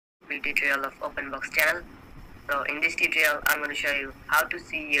complete tutorial of OpenBox channel. So in this tutorial I'm going to show you how to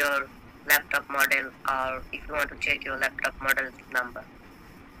see your laptop model, or if you want to check your laptop model number.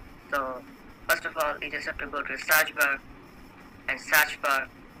 So first of all, you just have to go to search bar and search for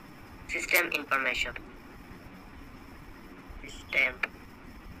system information. System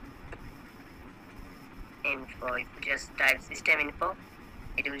info. If you just type system info,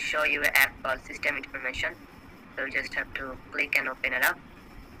 it will show you an app called system information. So you just have to click and open it up.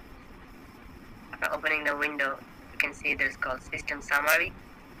 After opening the window, you can see there's called system summary,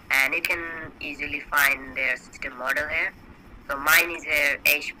 and you can easily find their system model here. So mine is here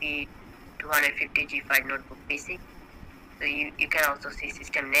HP 250 G5 notebook PC. So you can also see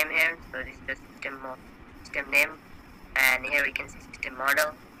system name here. So this is the system name, and here we can see system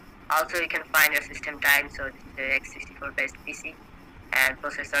model. Also you can find your system type. So this is the x64 based PC, and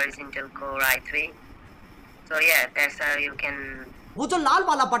processor is Intel Core i3. So yeah, that's how you can. वो जो लाल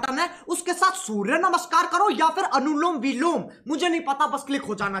वाला button है उसके साथ सूर्य नमस्कार करो या फिर अनुलोम विलोम, मुझे नहीं पता, बस क्लिक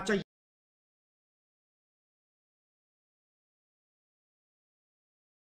हो जाना चाहिए।